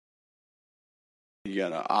You got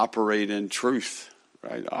to operate in truth,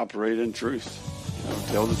 right? Operate in truth.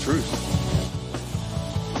 Tell the truth.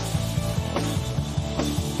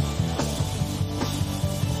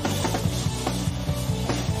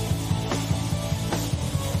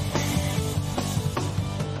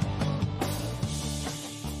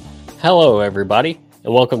 Hello, everybody,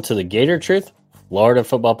 and welcome to the Gator Truth Florida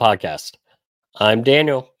Football Podcast. I'm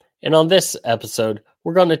Daniel, and on this episode,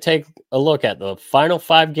 we're going to take a look at the final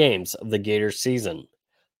 5 games of the Gators season.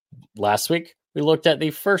 Last week, we looked at the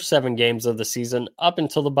first 7 games of the season up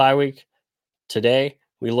until the bye week. Today,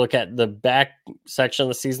 we look at the back section of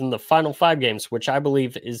the season, the final 5 games, which I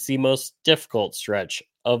believe is the most difficult stretch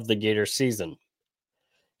of the Gators season.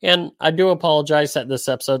 And I do apologize that this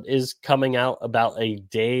episode is coming out about a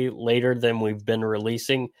day later than we've been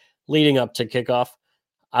releasing leading up to kickoff.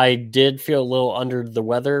 I did feel a little under the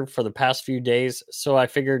weather for the past few days, so I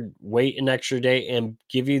figured wait an extra day and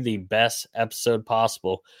give you the best episode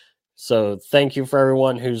possible. So thank you for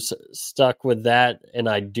everyone who's stuck with that, and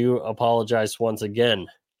I do apologize once again.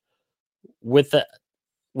 With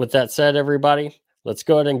that said, everybody, let's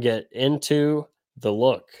go ahead and get into the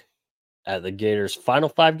look at the Gators' final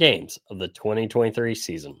 5 games of the 2023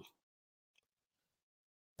 season.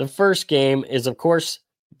 The first game is, of course,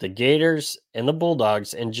 the Gators and the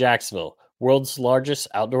Bulldogs in Jacksonville, world's largest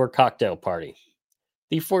outdoor cocktail party.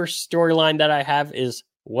 The first storyline that I have is,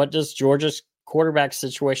 what does Georgia's quarterback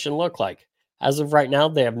situation look like? As of right now,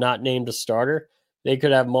 they have not named a starter. They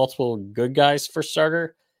could have multiple good guys for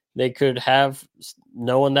starter. They could have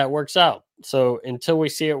no one that works out. So until we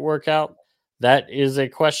see it work out, that is a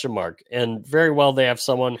question mark. And very well, they have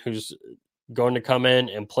someone who's going to come in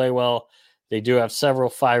and play well. They do have several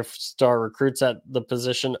 5-star recruits at the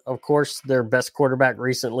position. Of course, their best quarterback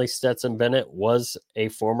recently, Stetson Bennett, was a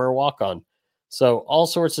former walk-on. So all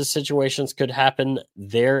sorts of situations could happen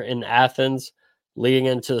there in Athens leading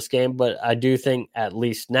into this game. But I do think at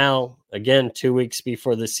least now, again, 2 weeks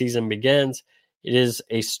before the season begins, it is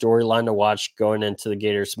a storyline to watch going into the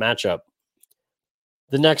Gators matchup.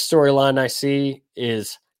 The next storyline I see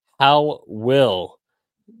is, how will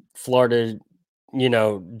Florida,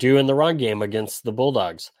 do in the run game against the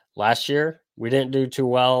Bulldogs? Last year, we didn't do too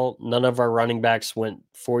well. None of our running backs went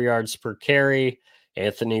 4 yards per carry.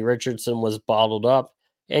 Anthony Richardson was bottled up.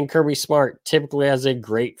 And Kirby Smart typically has a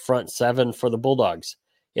great front 7 for the Bulldogs.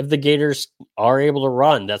 If the Gators are able to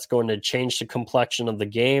run, that's going to change the complexion of the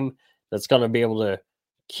game. That's going to be able to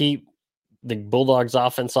keep the Bulldogs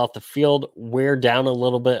offense off the field, wear down a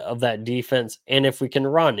little bit of that defense. And if we can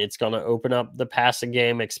run, it's going to open up the passing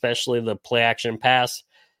game, especially the play action pass,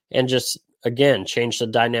 and just, again, change the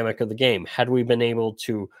dynamic of the game. Had we been able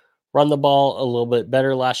to run the ball a little bit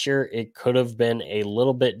better last year, it could have been a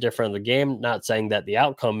little bit different of the game. Not saying that the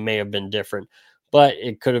outcome may have been different, but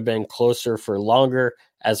it could have been closer for longer,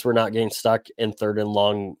 as we're not getting stuck in 3rd and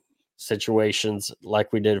long situations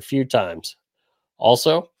like we did a few times.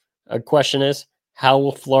 Also, a question is, how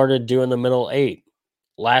will Florida do in the middle 8?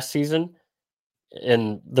 Last season,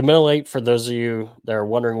 in the middle 8, for those of you that are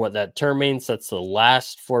wondering what that term means, that's the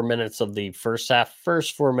last 4 minutes of the first half,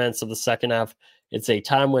 first 4 minutes of the second half. It's a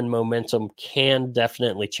time when momentum can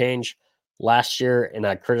definitely change. Last year, and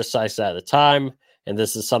I criticized that at the time, and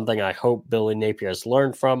this is something I hope Billy Napier has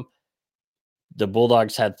learned from, the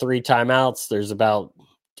Bulldogs had 3 timeouts. There's about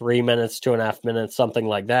 3 minutes, 2.5 minutes, something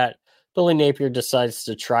like that. Billy Napier decides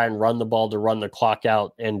to try and run the ball to run the clock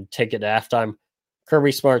out and take it to halftime.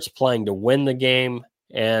 Kirby Smart's playing to win the game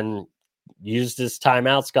and used his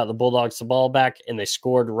timeouts, got the Bulldogs the ball back, and they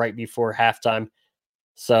scored right before halftime.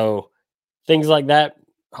 So things like that,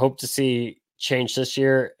 hope to see change this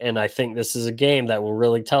year. And I think this is a game that will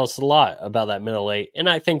really tell us a lot about that middle 8. And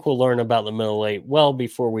I think we'll learn about the middle 8 well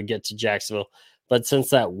before we get to Jacksonville. But since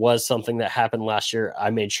that was something that happened last year, I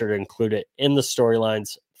made sure to include it in the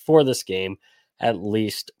storylines for this game, at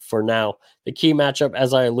least for now. The key matchup,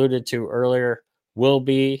 as I alluded to earlier, will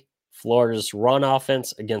be Florida's run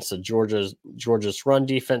offense against the Georgia's run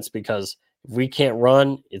defense, because if we can't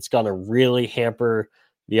run, it's going to really hamper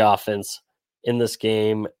the offense in this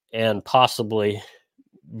game and possibly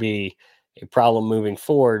be a problem moving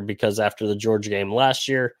forward, because after the Georgia game last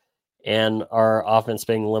year and our offense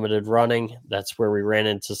being limited running, that's where we ran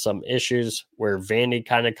into some issues where Vandy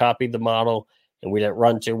kind of copied the model and we didn't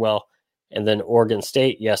run too well. And then Oregon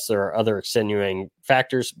State, yes, there are other extenuating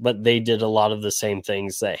factors, but they did a lot of the same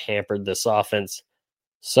things that hampered this offense.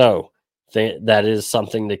 So that is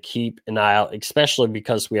something to keep an eye out, especially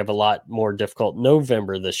because we have a lot more difficult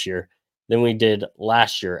November this year than we did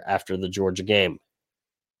last year after the Georgia game.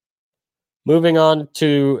 Moving on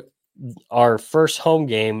to our first home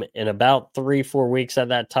game in about 3-4 weeks at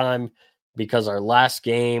that time, because our last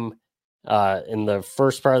game in the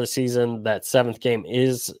first part of the season, that 7th game,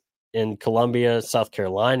 is in Columbia, South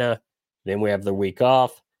Carolina. Then we have the week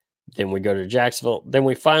off. Then we go to Jacksonville. Then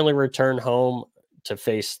we finally return home to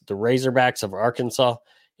face the Razorbacks of Arkansas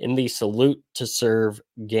in the Salute to Serve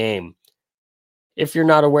game. If you're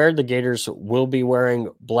not aware, the Gators will be wearing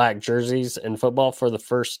black jerseys in football for the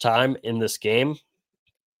first time in this game.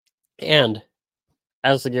 And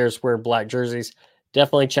as the Gators wear black jerseys,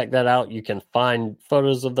 definitely check that out. You can find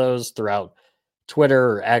photos of those throughout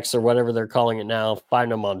Twitter or X or whatever they're calling it now.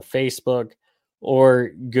 Find them on Facebook or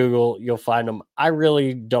Google. You'll find them. I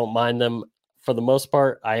really don't mind them for the most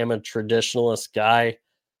part. I am a traditionalist guy.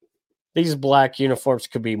 These black uniforms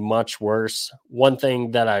could be much worse. One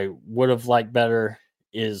thing that I would have liked better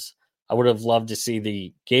is I would have loved to see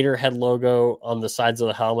the Gatorhead logo on the sides of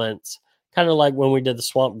the helmets. Kind of like when we did the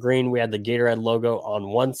Swamp Green, we had the Gatorhead logo on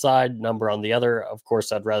one side, number on the other. Of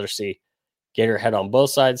course, I'd rather see Gatorhead on both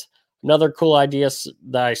sides. Another cool idea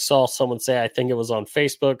that I saw someone say, I think it was on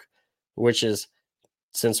Facebook, which is,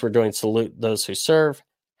 since we're doing Salute Those Who Serve,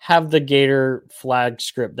 have the Gator flag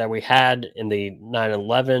script that we had in the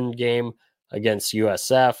 9/11 game against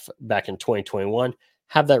USF back in 2021.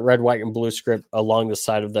 Have that red, white, and blue script along the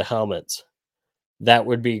side of the helmets. That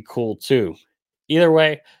would be cool too. Either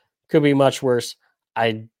way, could be much worse.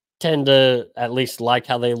 I tend to at least like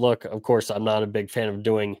how they look. Of course, I'm not a big fan of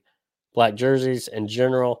doing black jerseys in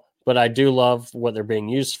general, but I do love what they're being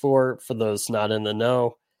used for. For those not in the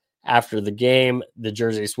know, after the game, the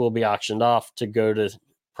jerseys will be auctioned off to go to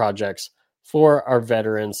projects for our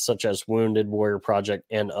veterans, such as Wounded Warrior Project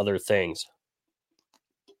and other things.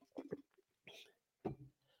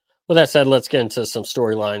 With that said, let's get into some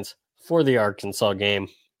storylines for the Arkansas game.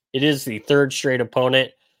 It is the third straight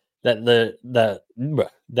opponent that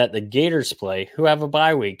the Gators play, who have a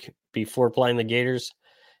bye week before playing the Gators.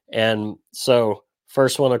 And so,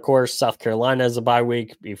 first one, of course, South Carolina has a bye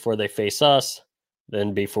week before they face us.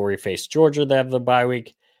 Then before we face Georgia, they have the bye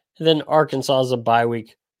week. And then Arkansas has a bye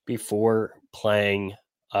week before playing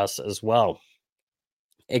us as well.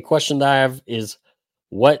 A question that I have is,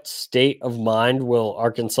 what state of mind will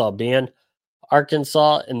Arkansas be in?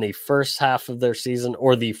 Arkansas, in the first half of their season,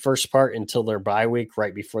 or the first part until their bye week,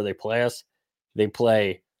 right before they play us, they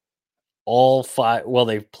play all five. Well,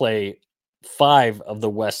 they play 5 of the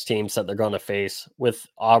West teams that they're going to face, with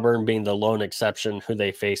Auburn being the lone exception who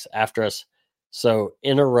they face after us. So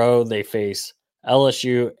in a row, they face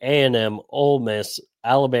LSU, A&M, Ole Miss,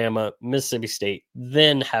 Alabama, Mississippi State,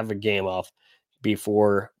 then have a game off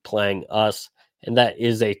before playing us. And that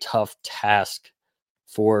is a tough task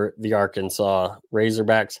for the Arkansas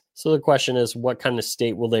Razorbacks. So the question is, what kind of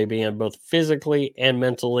state will they be in, both physically and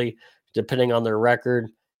mentally, depending on their record?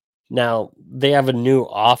 Now, they have a new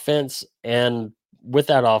offense, and with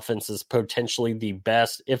that offense is potentially the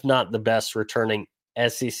best, if not the best, returning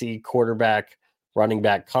SEC quarterback running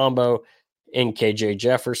back combo in KJ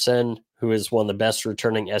Jefferson, who is one of the best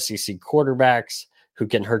returning SEC quarterbacks, who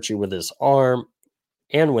can hurt you with his arm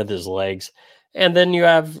and with his legs. And then you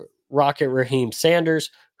have Rocket Raheem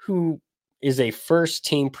Sanders, who is a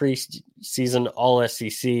first-team preseason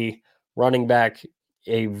All-SEC running back.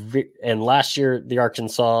 And last year, the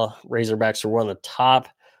Arkansas Razorbacks were one of the top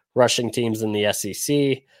rushing teams in the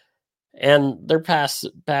SEC. And their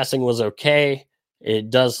passing was okay. It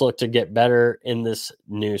does look to get better in this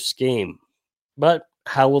new scheme. But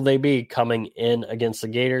how will they be coming in against the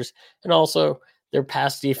Gators? And also, their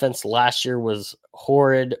pass defense last year was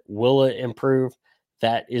horrid. Will it improve?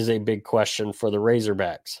 That is a big question for the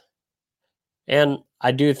Razorbacks. And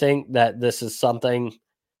I do think that this is something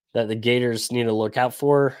that the Gators need to look out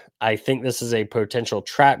for. I think this is a potential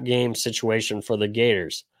trap game situation for the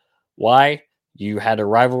Gators. Why? You had a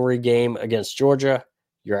rivalry game against Georgia.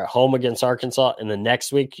 You're at home against Arkansas. And the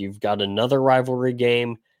next week, you've got another rivalry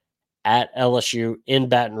game at LSU in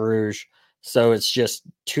Baton Rouge. So it's just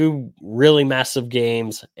 2 really massive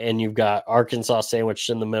games, and you've got Arkansas sandwiched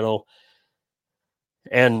in the middle.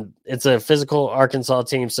 And it's a physical Arkansas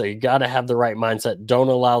team, so you got to have the right mindset. Don't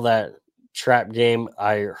allow that trap game.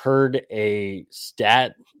 I heard a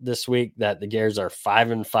stat this week that the Gators are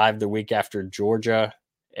 5-5 the week after Georgia,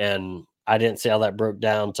 and I didn't see how that broke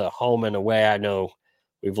down to home and away. I know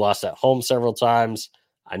we've lost at home several times.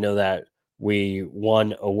 I know that we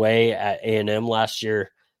won away at A&M last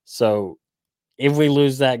year. So if we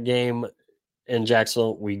lose that game in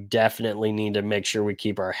Jacksonville, we definitely need to make sure we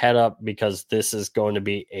keep our head up, because this is going to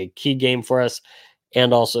be a key game for us,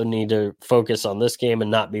 and also need to focus on this game and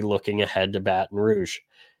not be looking ahead to Baton Rouge.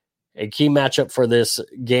 A key matchup for this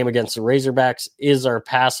game against the Razorbacks is our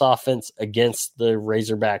pass offense against the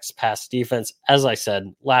Razorbacks pass defense. As I said,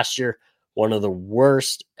 last year one of the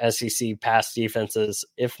worst SEC pass defenses,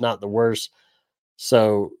 if not the worst.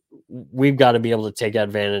 So we've got to be able to take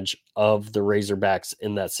advantage of the Razorbacks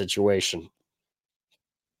in that situation.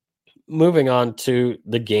 Moving on to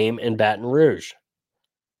the game in Baton Rouge.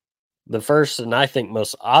 The first and I think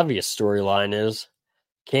most obvious storyline is,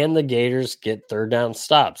 can the Gators get third down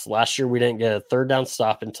stops? Last year, we didn't get a third down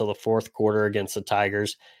stop until the fourth quarter against the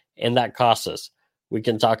Tigers, and that cost us. We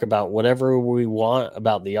can talk about whatever we want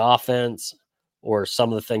about the offense or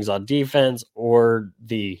some of the things on defense or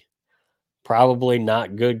the probably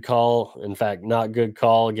not good call. In fact, not good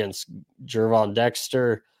call against Jervon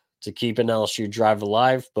Dexter to keep an LSU drive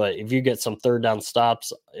alive. But if you get some third down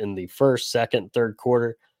stops in the first, second, third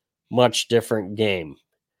quarter, much different game.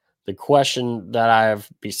 The question that I have,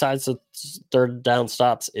 besides the third down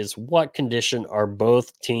stops, is what condition are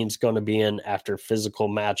both teams going to be in after physical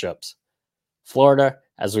matchups? Florida,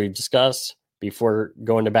 as we discussed before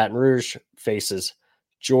going to Baton Rouge, faces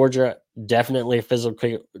Georgia, definitely a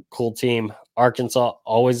physical team. Arkansas,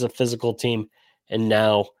 always a physical team. And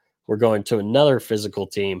now we're going to another physical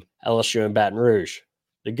team, LSU and Baton Rouge.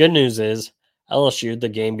 The good news is LSU, the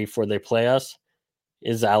game before they play us,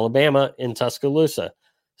 is Alabama in Tuscaloosa.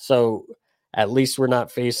 So at least we're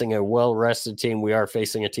not facing a well-rested team. We are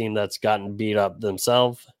facing a team that's gotten beat up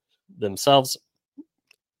themselves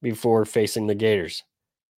before facing the Gators.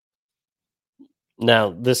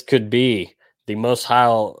 Now, this could be the most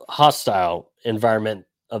hostile environment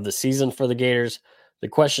of the season for the Gators. The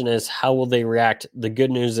question is, how will they react? The good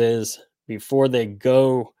news is, before they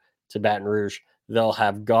go to Baton Rouge, they'll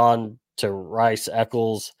have gone to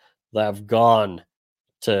Rice-Eccles, they'll have gone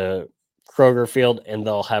to Kroger Field, and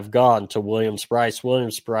they'll have gone to Williams-Brice.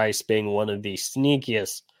 Williams-Brice being one of the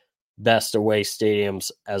sneakiest, best away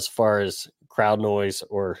stadiums as far as crowd noise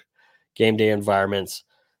or game day environments.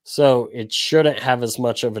 So it shouldn't have as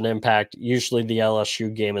much of an impact. Usually the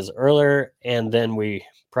LSU game is earlier, and then we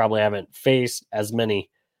probably haven't faced as many,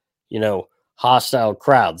 hostile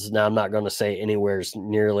crowds. Now, I'm not going to say anywhere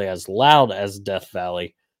nearly as loud as Death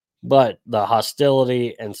Valley, but the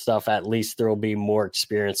hostility and stuff, at least there will be more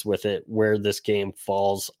experience with it where this game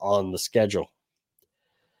falls on the schedule.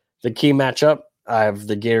 The key matchup, I have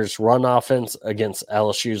the Gators run offense against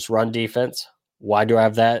LSU's run defense. Why do I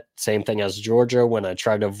have that? Same thing as Georgia when I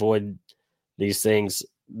try to avoid these things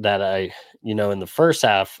that in the first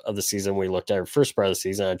half of the season, we looked at first part of the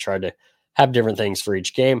season, I tried to have different things for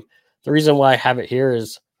each game. The reason why I have it here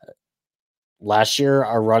is last year,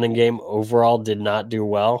 our running game overall did not do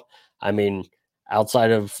well. I mean, outside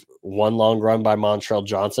of one long run by Montrell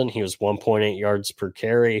Johnson, he was 1.8 yards per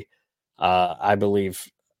carry. I believe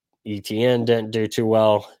ETN didn't do too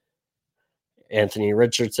well. Anthony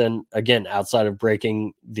Richardson, again, outside of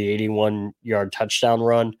breaking the 81-yard touchdown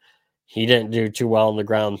run, he didn't do too well on the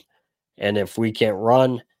ground. And if we can't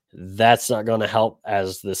run, that's not going to help,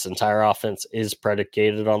 as this entire offense is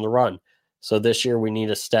predicated on the run. So this year we need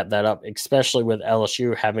to step that up, especially with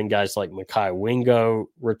LSU having guys like Mekhi Wingo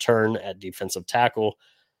return at defensive tackle,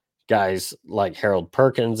 guys like Harold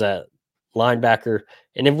Perkins at linebacker.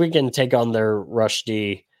 And if we can take on their rush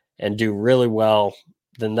D and do really well,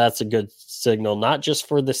 then that's a good signal, not just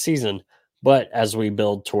for the season, but as we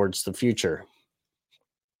build towards the future.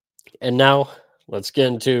 And now let's get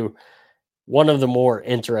into one of the more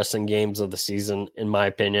interesting games of the season, in my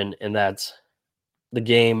opinion, and that's the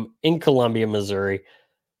game in Columbia, Missouri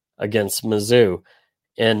against Mizzou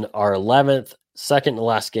in our 11th, second to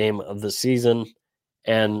last game of the season.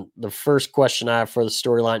 And the first question I have for the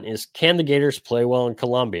storyline is, can the Gators play well in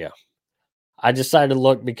Columbia? I decided to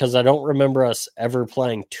look because I don't remember us ever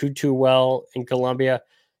playing too well in Columbia.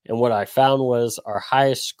 And what I found was our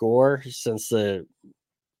highest score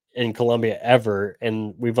in Columbia ever,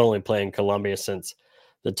 and we've only played in Columbia since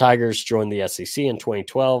the Tigers joined the SEC in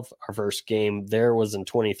 2012. Our first game there was in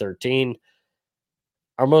 2013.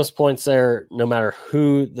 Our most points there, no matter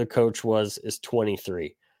who the coach was, is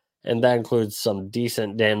 23. And that includes some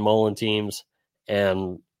decent Dan Mullen teams.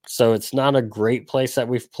 And so it's not a great place that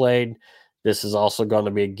we've played. This is also going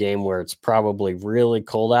to be a game where it's probably really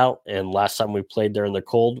cold out. And last time we played there in the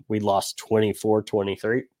cold, we lost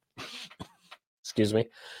 24-23. Excuse me.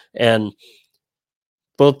 And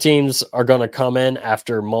both teams are going to come in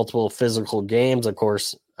after multiple physical games. Of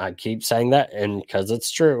course, I keep saying that, and because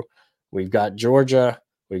it's true. We've got Georgia,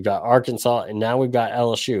 we've got Arkansas, and now we've got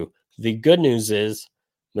LSU. The good news is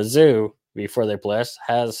Mizzou, before they play us,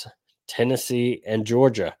 has Tennessee and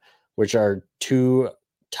Georgia, which are two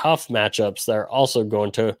tough matchups that are also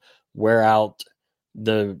going to wear out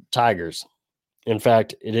the Tigers. In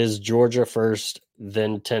fact, it is Georgia first,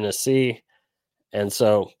 then Tennessee. And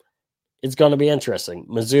so it's going to be interesting.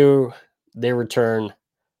 Mizzou, they return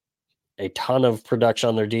a ton of production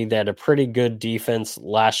on their D. They had a pretty good defense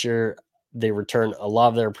last year. They returned a lot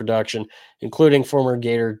of their production, including former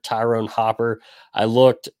Gator Tyrone Hopper. I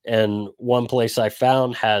looked, and one place I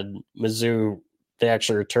found had Mizzou. They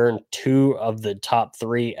actually returned 2 of the top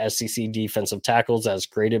 3 SEC defensive tackles as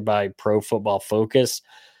graded by Pro Football Focus.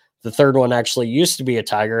 The third one actually used to be a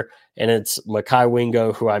Tiger, and it's Mekhi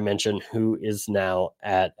Wingo, who I mentioned, who is now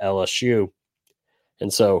at LSU.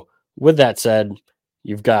 And so, with that said,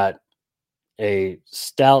 you've got a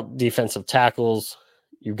stout defensive tackles.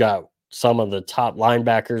 You've got some of the top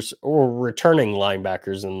linebackers or returning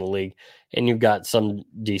linebackers in the league, and you've got some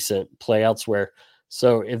decent play elsewhere.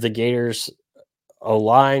 So if the Gators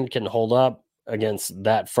O-line can hold up against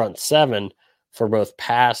that front 7 for both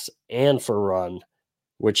pass and for run,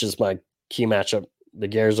 which is my key matchup, the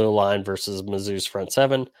Gators O-line versus Mizzou's front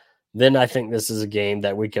 7, then I think this is a game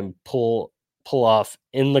that we can pull off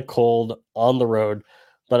in the cold on the road.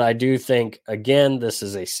 But I do think, again, this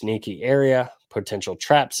is a sneaky area, potential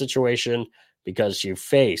trap situation, because you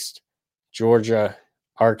faced Georgia,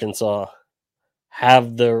 Arkansas,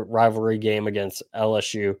 have the rivalry game against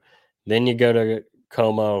LSU. Then you go to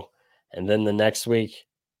Como, and then the next week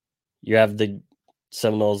you have the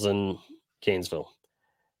Seminoles in Gainesville.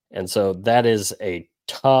 And so that is a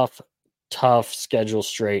tough schedule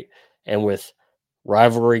straight. And with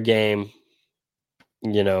rivalry game,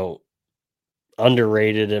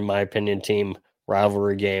 underrated, in my opinion, team,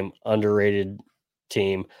 rivalry game, underrated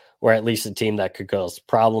team, or at least a team that could cause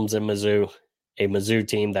problems in Mizzou, a Mizzou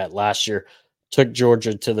team that last year took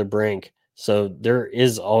Georgia to the brink. So there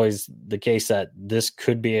is always the case that this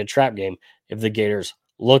could be a trap game if the Gators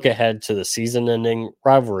look ahead to the season-ending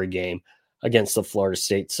rivalry game against the Florida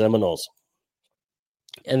State Seminoles.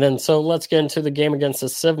 And then so let's get into the game against the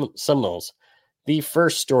Seminoles. The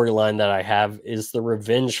first storyline that I have is the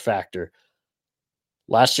revenge factor.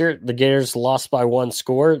 Last year, the Gators lost by 1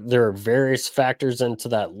 score. There are various factors into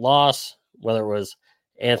that loss, whether it was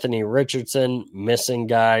Anthony Richardson missing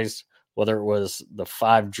guys, whether it was the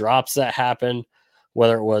 5 drops that happened,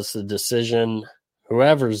 whether it was the decision,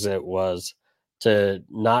 whoever's it was, to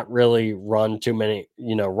not really run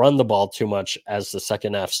the ball too much as the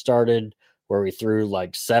second half started, where we threw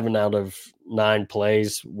like 7 out of 9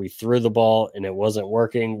 plays. We threw the ball and it wasn't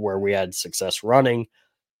working, where we had success running.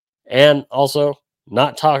 And also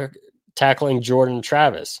not tackling Jordan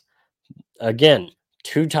Travis. Again,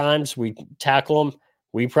 2 times we tackle him,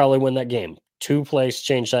 we probably win that game. 2 plays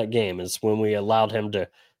changed that game is when we allowed him to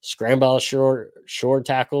scramble short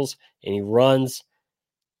tackles, and he runs.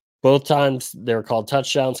 Both times they were called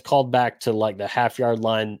touchdowns, called back to like the half-yard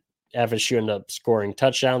line. FSU ended up scoring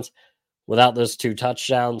touchdowns. Without those 2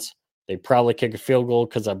 touchdowns, they probably kick a field goal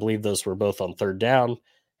because I believe those were both on 3rd down.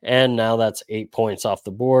 And now that's 8 points off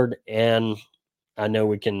the board. And I know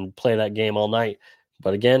we can play that game all night.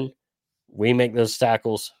 But again, we make those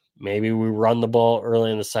tackles. Maybe we run the ball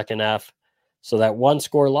early in the second half. So that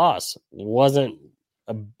 1-score loss it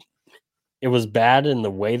was bad in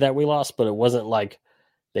the way that we lost, but it wasn't like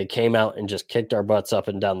they came out and just kicked our butts up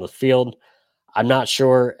and down the field. I'm not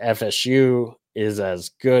sure FSU is as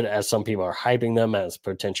good as some people are hyping them as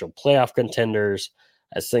potential playoff contenders,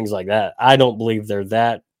 as things like that. I don't believe they're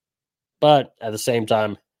that. But at the same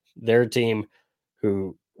time, they're a team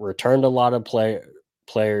who returned a lot of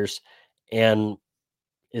players and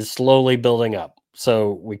is slowly building up.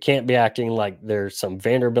 So we can't be acting like they're some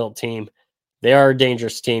Vanderbilt team. They are a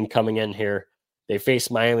dangerous team coming in here. They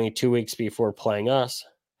face Miami 2 weeks before playing us,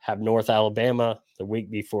 have North Alabama the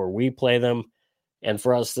week before we play them. And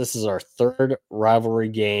for us, this is our 3rd rivalry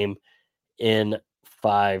game in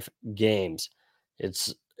 5 games.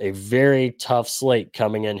 It's a very tough slate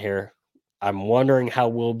coming in here. I'm wondering how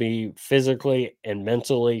we'll be physically and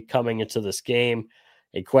mentally coming into this game.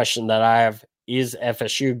 A question that I have, is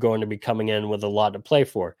FSU going to be coming in with a lot to play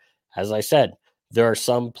for? As I said, there are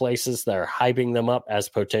some places that are hyping them up as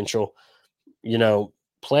potential,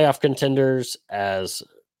 playoff contenders, as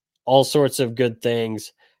all sorts of good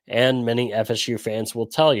things. And many FSU fans will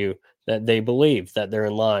tell you that they believe that they're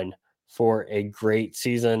in line for a great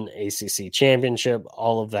season, ACC championship,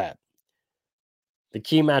 all of that. The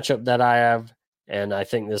key matchup that I have, and I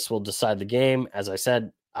think this will decide the game, as I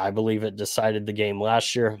said, I believe it decided the game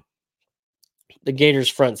last year. The Gators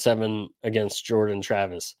front 7 against Jordan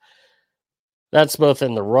Travis. That's both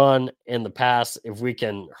in the run and the pass. If we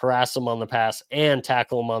can harass them on the pass and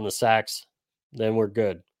tackle them on the sacks, then we're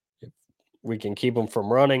good. If we can keep them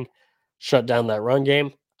from running, shut down that run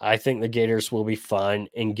game, I think the Gators will be fine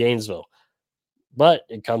in Gainesville. But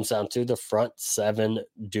it comes down to the front 7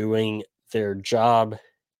 doing their job.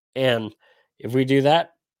 And if we do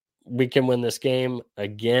that, we can win this game.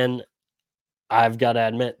 Again, I've got to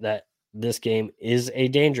admit that this game is a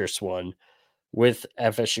dangerous one with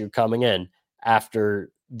FSU coming in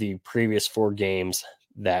after the previous 4 games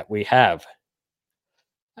that we have.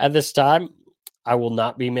 At this time, I will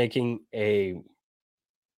not be making a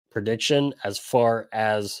prediction as far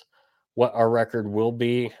as what our record will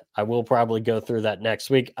be. I will probably go through that next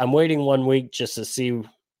week. I'm waiting 1 week just to see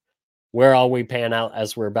where all we pan out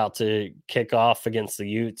as we're about to kick off against the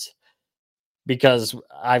Utes, because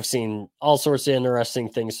I've seen all sorts of interesting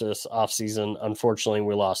things this offseason. Unfortunately,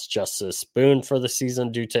 we lost Justice Boone for the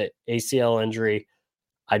season due to ACL injury.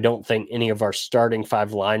 I don't think any of our starting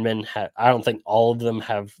 5 linemen, I don't think all of them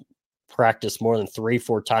have practiced more than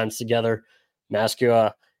 3-4 times together.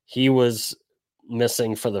 Mascua, he was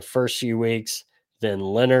missing for the first few weeks. Then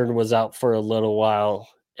Leonard was out for a little while.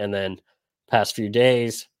 And then past few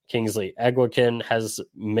days, Kingsley Egwekin has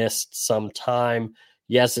missed some time.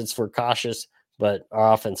 Yes, it's for cautious, but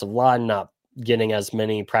our offensive line not getting as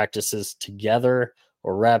many practices together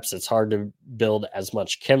or reps. It's hard to build as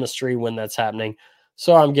much chemistry when that's happening.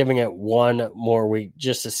 So I'm giving it 1 more week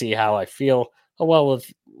just to see how I feel. Well,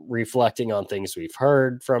 with reflecting on things we've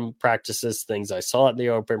heard from practices, things I saw at the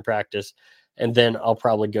open practice, and then I'll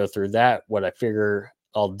probably go through that, what I figure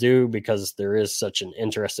I'll do, because there is such an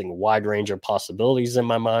interesting wide range of possibilities in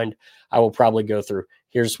my mind. I will probably go through,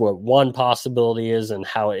 here's what one possibility is and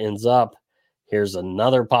how it ends up. Here's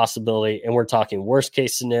another possibility, and we're talking worst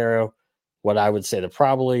case scenario, what I would say the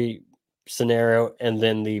probably scenario, and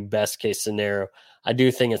then the best case scenario. I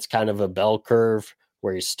do think it's kind of a bell curve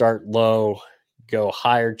where you start low, go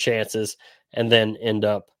higher chances, and then end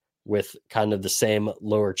up with kind of the same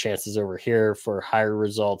lower chances over here for higher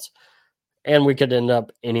results. And we could end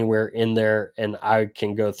up anywhere in there, and I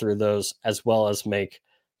can go through those as well as make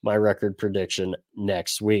my record prediction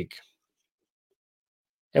next week.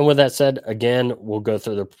 And with that said, again, we'll go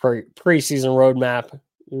through the preseason roadmap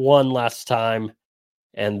one last time,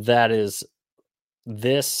 and that is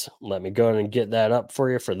this. Let me go ahead and get that up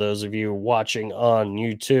for you for those of you watching on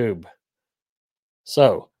YouTube.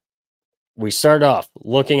 So we start off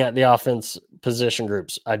looking at the offense position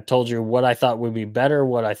groups. I told you what I thought would be better,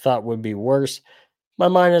 what I thought would be worse. My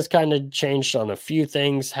mind has kind of changed on a few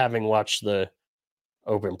things, having watched the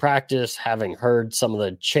open practice, having heard some of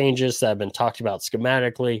the changes that have been talked about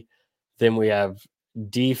schematically. Then we have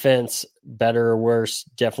defense, better or worse.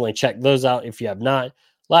 Definitely check those out if you have not.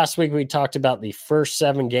 Last week, we talked about the first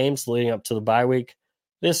 7 games leading up to the bye week.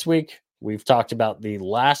 This week, we've talked about the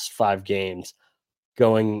last 5 games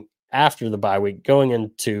going after the bye week, going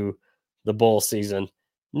into the bowl season.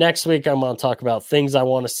 Next week, I'm going to talk about things I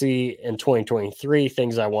want to see in 2023,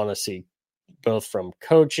 things I want to see both from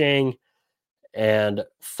coaching and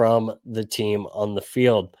from the team on the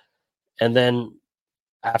field. And then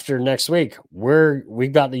after next week,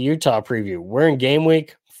 we've got the Utah preview. We're in game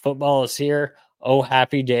week. Football is here. Oh,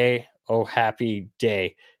 happy day. Oh, happy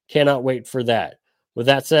day. Cannot wait for that. With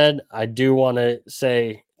that said, I do want to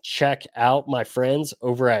say check out my friends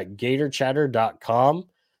over at GatorChatter.com,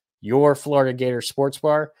 your Florida Gator sports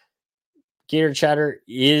bar. Gator Chatter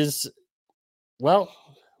is, well,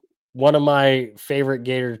 one of my favorite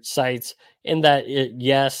Gator sites in that it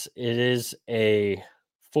is a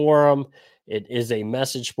forum. It is a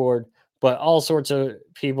message board, but all sorts of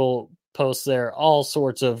people post there, all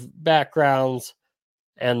sorts of backgrounds,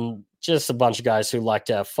 and just a bunch of guys who like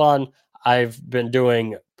to have fun. I've been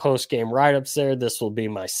doing post-game write-ups there. This will be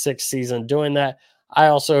my 6th season doing that. I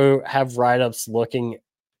also have write-ups looking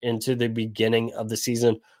into the beginning of the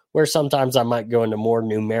season, where sometimes I might go into more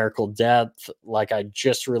numerical depth. Like I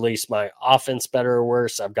just released my offense better or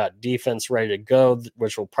worse. I've got defense ready to go,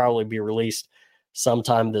 which will probably be released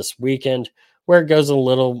sometime this weekend, where it goes a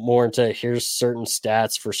little more into here's certain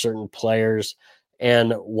stats for certain players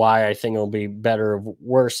and why I think it'll be better or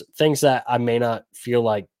worse. Things that I may not feel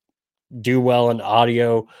like do well in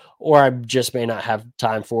audio, or I just may not have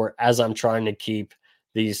time for, as I'm trying to keep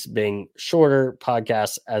these being shorter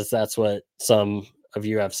podcasts, as that's what some of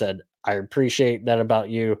you have said. I appreciate that about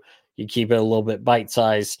you. You keep it a little bit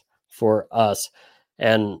bite-sized for us,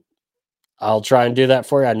 and I'll try and do that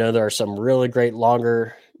for you. I know there are some really great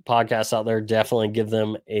longer podcasts out there. Definitely give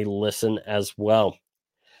them a listen as well.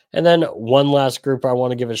 And then one last group I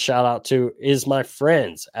want to give a shout out to is my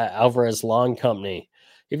friends at Alvarez Lawn Company.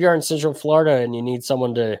 If you're in Central Florida and you need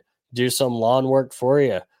someone to do some lawn work for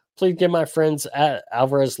you, please give my friends at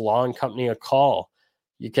Alvarez Lawn Company a call.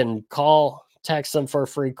 You can text them for a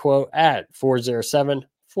free quote at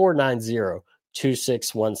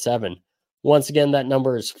 407-490-2617. Once again, that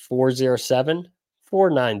number is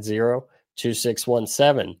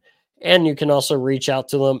 407-490-2617. And you can also reach out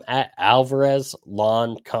to them at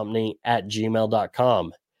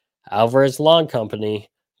alvarezlawncompany@gmail.com. Alvarez Lawn Company,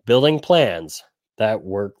 building plans that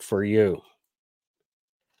work for you.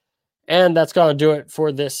 And that's going to do it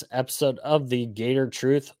for this episode of the Gator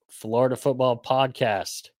Truth Florida Football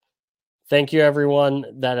Podcast. Thank you,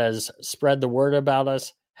 everyone that has spread the word about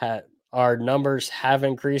us. Our numbers have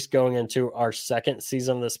increased going into our second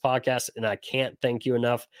season of this podcast, and I can't thank you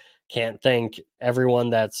enough. Can't thank everyone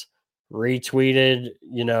that's retweeted,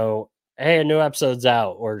 hey, a new episode's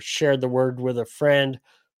out, or shared the word with a friend,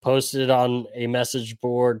 posted on a message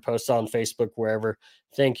board, posted on Facebook, wherever.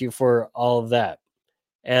 Thank you for all of that.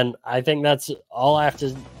 And I think that's all I have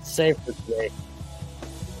to say for today.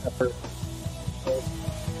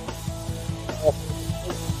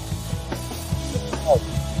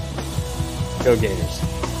 Go Gators.